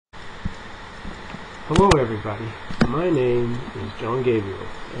Hello everybody, my name is John Gabriel,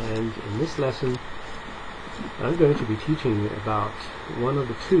 and in this lesson I'm going to be teaching you about one of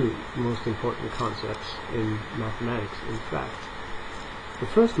the two most important concepts in mathematics. In fact, the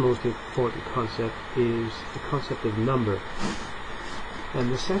first most important concept is the concept of number,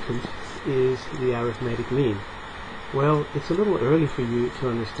 and the second is the arithmetic mean. Well, it's a little early for you to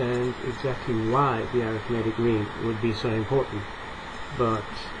understand exactly why the arithmetic mean would be so important, but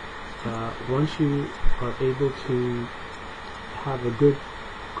once you are able to have a good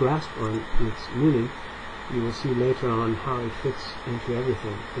grasp on its meaning, you will see later on how it fits into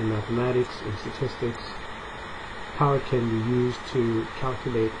everything in mathematics, in statistics, how it can be used to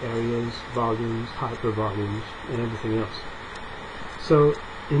calculate areas, volumes, hypervolumes, and everything else. So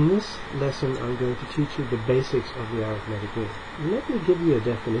in this lesson I'm going to teach you the basics of the arithmetic mean. Let me give you a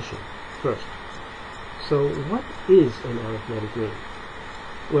definition first. So what is an arithmetic mean?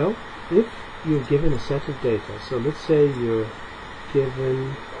 Well, if you're given a set of data, so let's say you're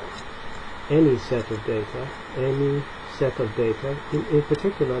given any set of data, in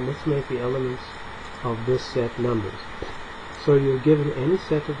particular, let's make the elements of this set numbers. So you're given any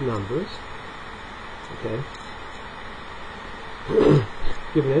set of numbers, okay?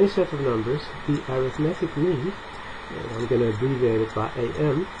 Given any set of numbers, the arithmetic mean, and I'm going to abbreviate it by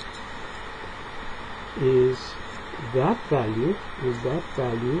AM, is that value,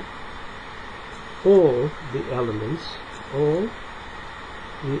 all the elements of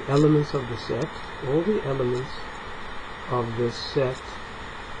the set, all the elements of this set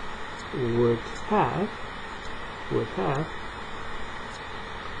would have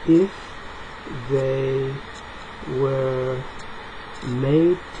if they were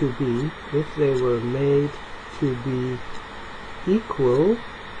made to be equal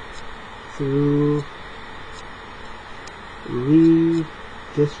through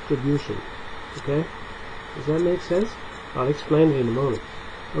redistribution. Okay? Does that make sense? I'll explain it in a moment.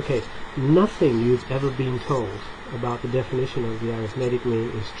 Okay, nothing you've ever been told about the definition of the arithmetic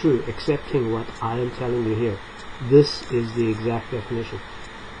mean is true, excepting what I am telling you here. This is the exact definition.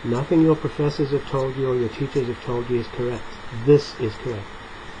 Nothing your professors have told you or your teachers have told you is correct. This is correct.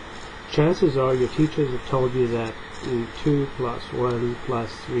 Chances are your teachers have told you that 2 plus 1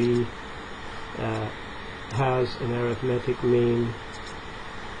 plus 3 has an arithmetic mean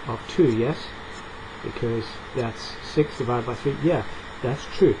of 2, yes? Because that's 6 divided by 3. Yeah, that's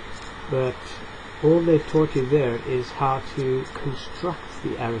true. But all they've taught you there is how to construct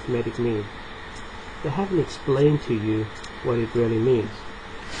the arithmetic mean. They haven't explained to you what it really means.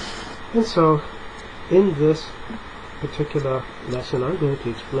 And so, in this particular lesson, I'm going to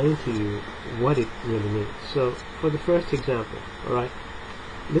explain to you what it really means. So, for the first example, alright,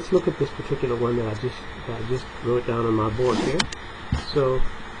 let's look at this particular one that I just wrote down on my board here. So,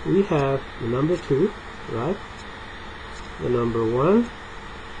 we have the number 2, right, the number 1,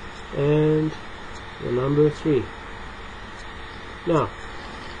 and the number 3. Now,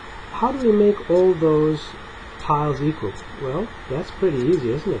 how do we make all those piles equal? Well, that's pretty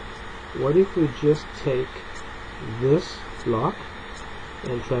easy, isn't it? What if we just take this block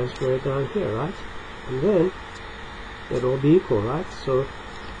and transfer it down here, right? And then it'll all be equal, right? So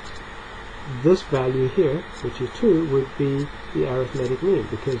this value here, which is 2, would be the arithmetic mean,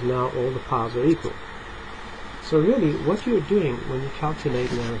 because now all the piles are equal. So really, what you're doing when you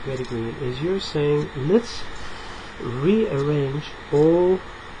calculate an arithmetic mean is you're saying, let's rearrange all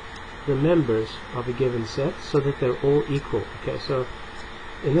the members of a given set so that they're all equal. Okay, so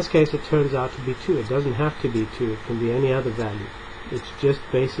in this case it turns out to be 2. It doesn't have to be 2. It can be any other value. It's just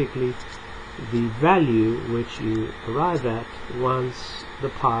basically the value which you arrive at once the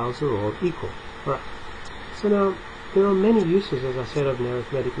piles are all equal. Alright. So now, there are many uses, as I said, of an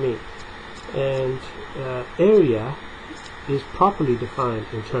arithmetic mean. And area is properly defined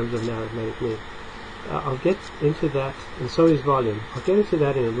in terms of an arithmetic mean. I'll get into that, and so is volume. I'll get into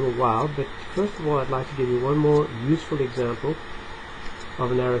that in a little while, but first of all I'd like to give you one more useful example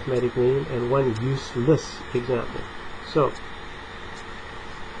of an arithmetic mean and one useless example. So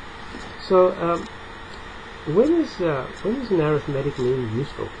when is an arithmetic mean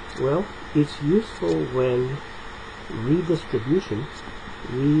useful? Well, it's useful when redistribution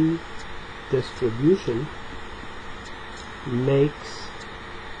makes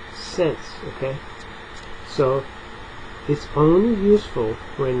sense, okay? So it's only useful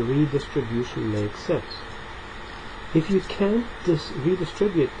when redistribution makes sense. If you can't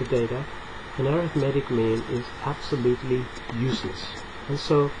redistribute the data, an arithmetic mean is absolutely useless. And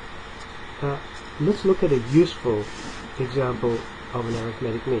so let's look at a useful example of an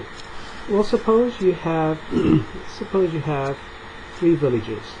arithmetic mean. Well, suppose you have 3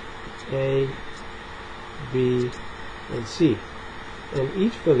 villages, A, B, and C. And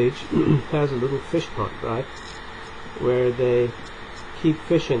each village has a little fish pond, right, where they keep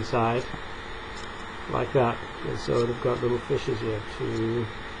fish inside, like that. And so they've got little fishes here. 2,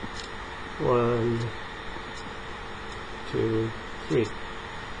 1, 2, 3.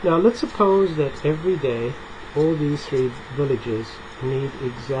 Now let's suppose that every day all these 3 villages need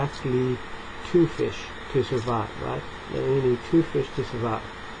exactly 2 fish to survive, right? They only need 2 fish to survive.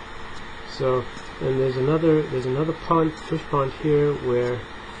 So, and there's another fish pond here where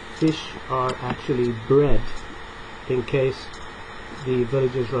fish are actually bred in case the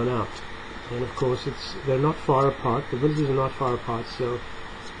villages run out. And of course they're not far apart. The villages are not far apart, so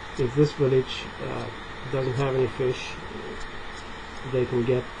if this village doesn't have any fish, they can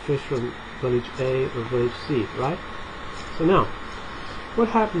get fish from village A or village C, right? So now, what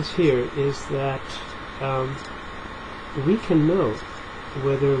happens here is that we can know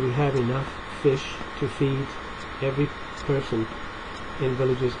whether we have enough fish to feed every person in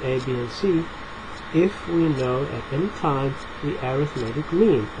villages A, B, and C if we know at any time the arithmetic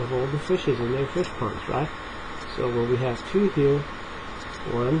mean of all the fishes in their fish ponds, right? So well, we have 2 here,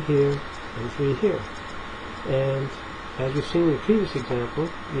 1 here, and 3 here. And as we've seen in the previous example,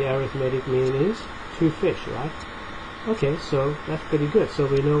 the arithmetic mean is 2 fish, right? Okay, so that's pretty good. So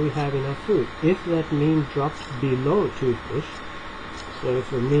we know we have enough food. If that mean drops below 2 fish, so if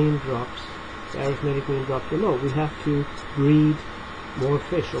the mean drops, the arithmetic mean drops below, we have to breed more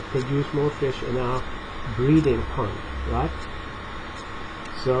fish or produce more fish in our breeding pond, right?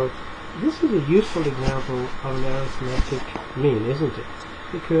 So this is a useful example of an arithmetic mean, isn't it?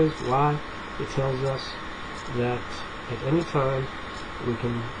 Because why? It tells us that at any time we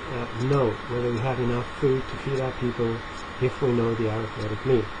can know whether we have enough food to feed our people if we know the arithmetic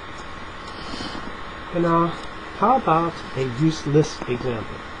mean. And now, how about a useless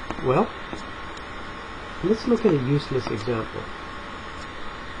example? Well, let's look at a useless example.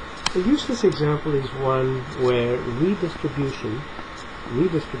 A useless example is one where redistribution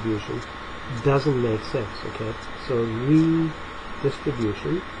doesn't make sense, okay? So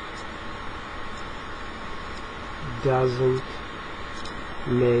redistribution doesn't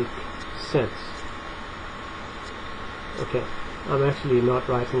make sense. Okay, I'm actually not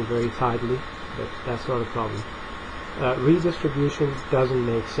writing very tightly, but that's not a problem. Redistribution doesn't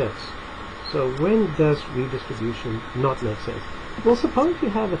make sense. So when does redistribution not make sense? Well, suppose you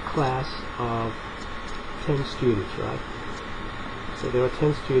have a class of 10 students, right? So there are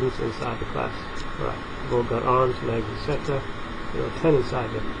 10 students inside the class, right? They've all got arms, legs, etc. There are 10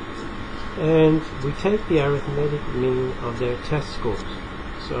 inside them. And we take the arithmetic mean of their test scores.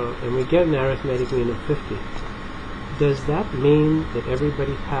 So, and we get an arithmetic mean of 50. Does that mean that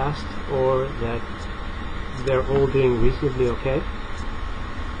everybody passed or that they're all doing reasonably okay?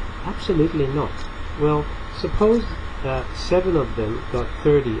 Absolutely not. Well, suppose 7 of them got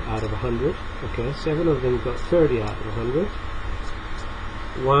 30 out of 100. Okay, 7 of them got 30 out of 100.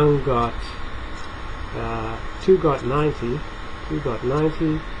 2 got 90. 2 got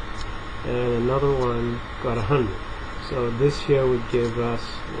 90. And another one got 100. So this here would give us,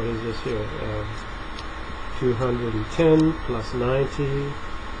 what is this here? 210 plus 90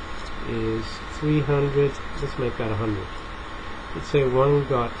 is 300. Let's make that 100. Let's say 1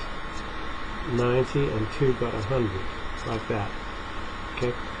 got 90 and 2 got 100, like that.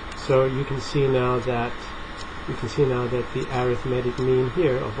 Okay. So you can see now that the arithmetic mean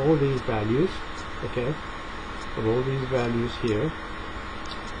here of all these values, okay, of all these values here,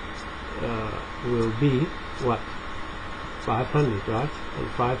 will be what? 500, right? And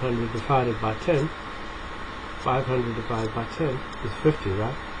 500 divided by 10, 500 divided by 10 is 50,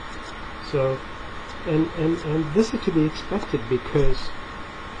 right? So, and this is to be expected because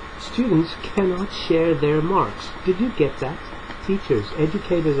students cannot share their marks. Did you get that? Teachers,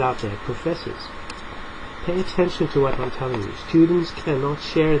 educators out there, professors, pay attention to what I'm telling you. Students cannot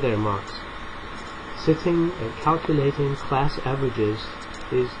share their marks. Sitting and calculating class averages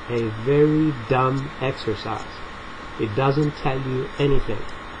is a very dumb exercise. It doesn't tell you anything.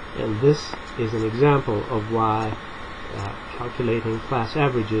 And this is an example of why calculating class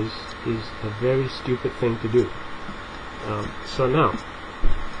averages is a very stupid thing to do. So now,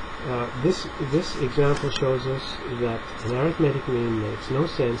 this example shows us that an arithmetic mean makes no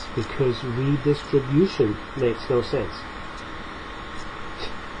sense because redistribution makes no sense.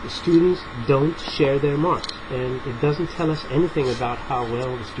 The students don't share their marks, and it doesn't tell us anything about how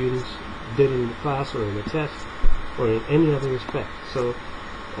well the students did in the class or in the test or in any other respect. So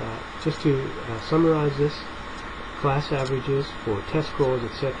just to summarize this, class averages for test scores,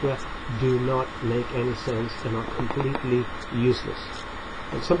 etc. do not make any sense and are completely useless.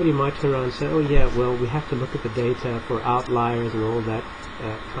 And somebody might turn around and say, oh yeah, well, we have to look at the data for outliers and all that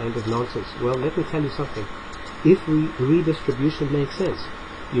kind of nonsense. Well, let me tell you something. If redistribution makes sense,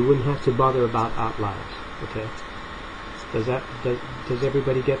 you wouldn't have to bother about outliers. Okay? Does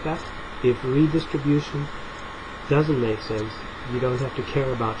everybody get that? If redistribution doesn't make sense, you don't have to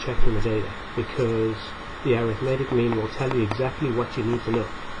care about checking the data, because the arithmetic mean will tell you exactly what you need to know.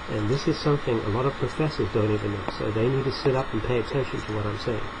 And this is something a lot of professors don't even know, so they need to sit up and pay attention to what I'm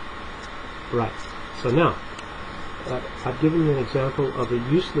saying. Right, so now, I've given you an example of a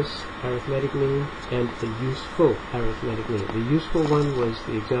useless arithmetic mean and a useful arithmetic mean. The useful one was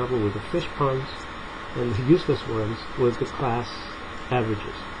the example with the fish ponds, and the useless ones with the class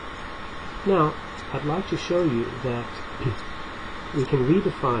averages. Now, I'd like to show you that we can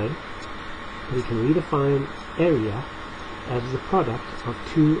redefine area as the product of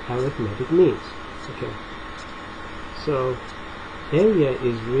two arithmetic means. Okay. So area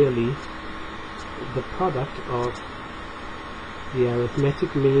is really the product of the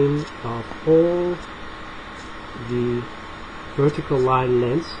arithmetic mean of all the vertical line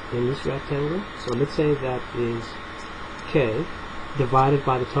lengths in this rectangle. So let's say that is k divided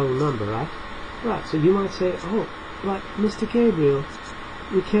by the total number, right? Right, so you might say, oh, but Mr. Gabriel,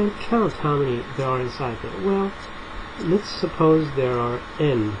 we can't count how many there are inside there. Well, let's suppose there are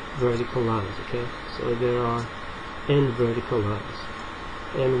n vertical lines, okay? So there are n vertical lines.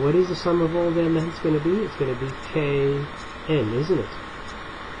 And what is the sum of all their lengths going to be? It's going to be kn, isn't it?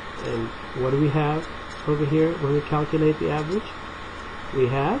 And what do we have over here when we calculate the average? We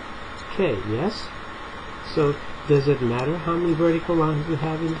have k, yes? So does it matter how many vertical lines we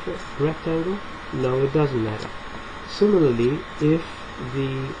have in the rectangle? No, it doesn't matter. Similarly, if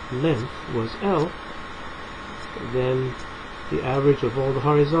the length was L, then the average of all the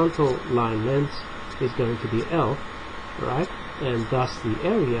horizontal line lengths is going to be L, right? And thus the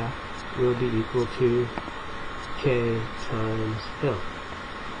area will be equal to K times L.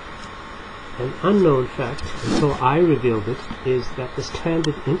 An unknown fact, until I revealed it, is that the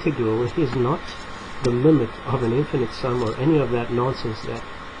standard integral is not the limit of an infinite sum or any of that nonsense that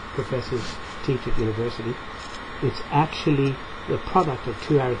professors teach at university. It's actually the product of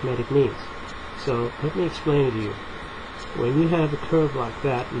two arithmetic means. So let me explain it to you. When you have a curve like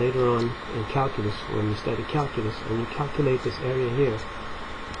that later on in calculus, when you study calculus, and you calculate this area here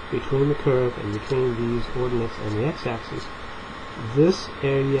between the curve and between these ordinates and the x-axis, this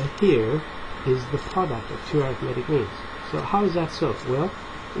area here is the product of two arithmetic means. So how is that so? Well,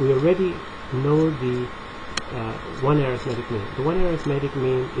 we already know the one arithmetic mean. The one arithmetic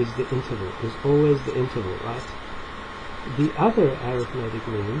mean is the interval, is always the interval, right? The other arithmetic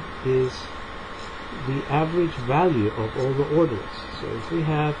mean is the average value of all the ordinates. So if we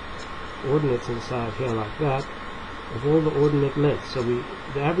have ordinates inside here like that, of all the ordinate lengths, so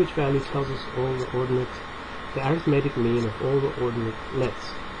the average value tells us all the ordinate, the arithmetic mean of all the ordinate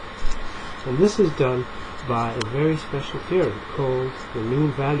lengths. And this is done by a very special theorem called the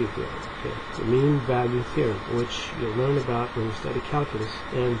mean value theorem. Okay? The mean value theorem, which you'll learn about when you study calculus,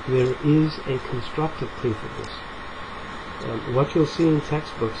 and there is a constructive proof of this. What you'll see in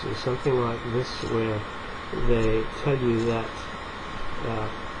textbooks is something like this, where they tell you that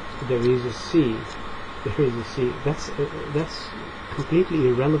there is a C. There is a C. That's completely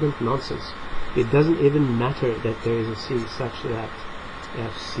irrelevant nonsense. It doesn't even matter that there is a C such that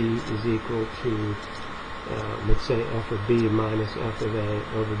FC is equal to, let's say, f of b minus f of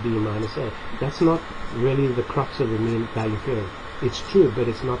a over b minus a. That's not really the crux of the mean value theorem. It's true, but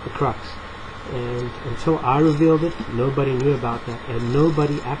it's not the crux. And until I revealed it, nobody knew about that, and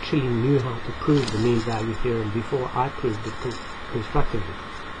nobody actually knew how to prove the mean value theorem before I proved it constructively.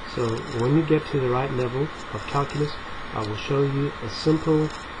 So when you get to the right level of calculus, I will show you a simple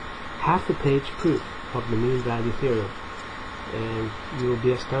half-a-page proof of the mean value theorem, and you will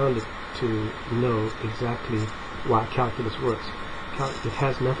be astounded to know exactly why calculus works. It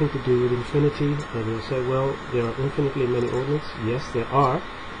has nothing to do with infinity, and you'll say, well, there are infinitely many ordinates. Yes, there are.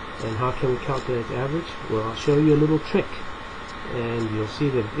 And how can we calculate the average? Well, I'll show you a little trick, and you'll see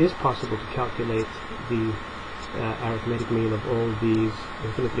that it is possible to calculate the arithmetic mean of all these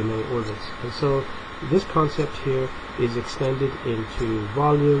infinitely many ordinates. And so this concept here is extended into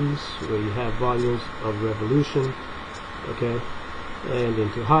volumes, where you have volumes of revolution, okay, and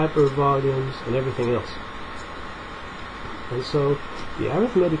into hypervolumes and everything else. And so the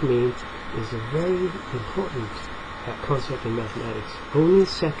arithmetic mean is a very important concept in mathematics, only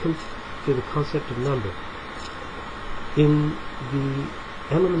second to the concept of number. In the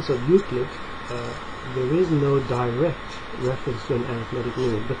elements of Euclid, there is no direct reference to an arithmetic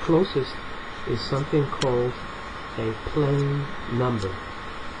mean. The closest is something called a plane number.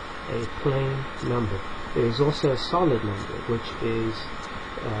 a plain number. There is also a solid number, which is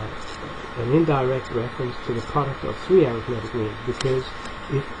an indirect reference to the product of 3 arithmetic means, because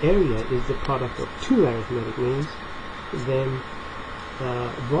if area is the product of 2 arithmetic means, then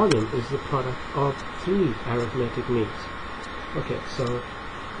volume is the product of 3 arithmetic means. Okay, so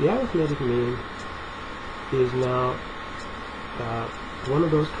the arithmetic mean is now one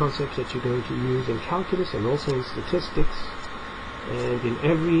of those concepts that you're going to use in calculus and also in statistics and in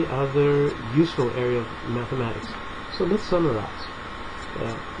every other useful area of mathematics. So let's summarize.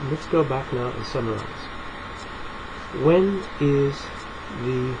 Let's go back now and summarize. When is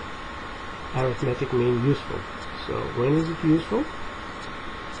the arithmetic mean useful? So when is it useful?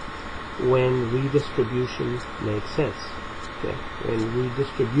 When redistribution makes sense. Okay. When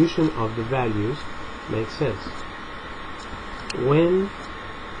redistribution of the values makes sense. When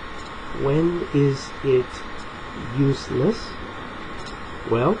is it useless?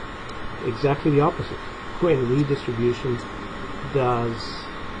 Well, exactly the opposite. When redistribution does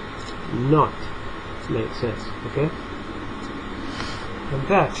not make sense. Okay? And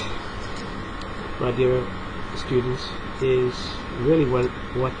that, my dear students, is really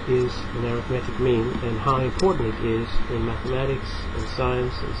what is an arithmetic mean and how important it is in mathematics and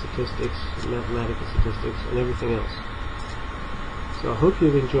science and statistics, and mathematical statistics and everything else. So I hope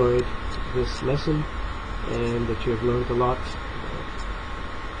you've enjoyed this lesson and that you have learned a lot,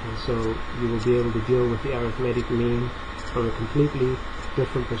 and so you will be able to deal with the arithmetic mean from a completely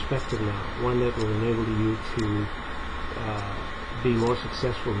different perspective now, one that will enable you to be more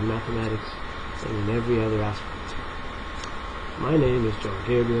successful in mathematics and in every other aspect. My name is John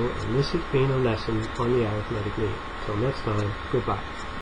Gabriel, and this has been a lesson on the arithmetic mean. Till next time, goodbye.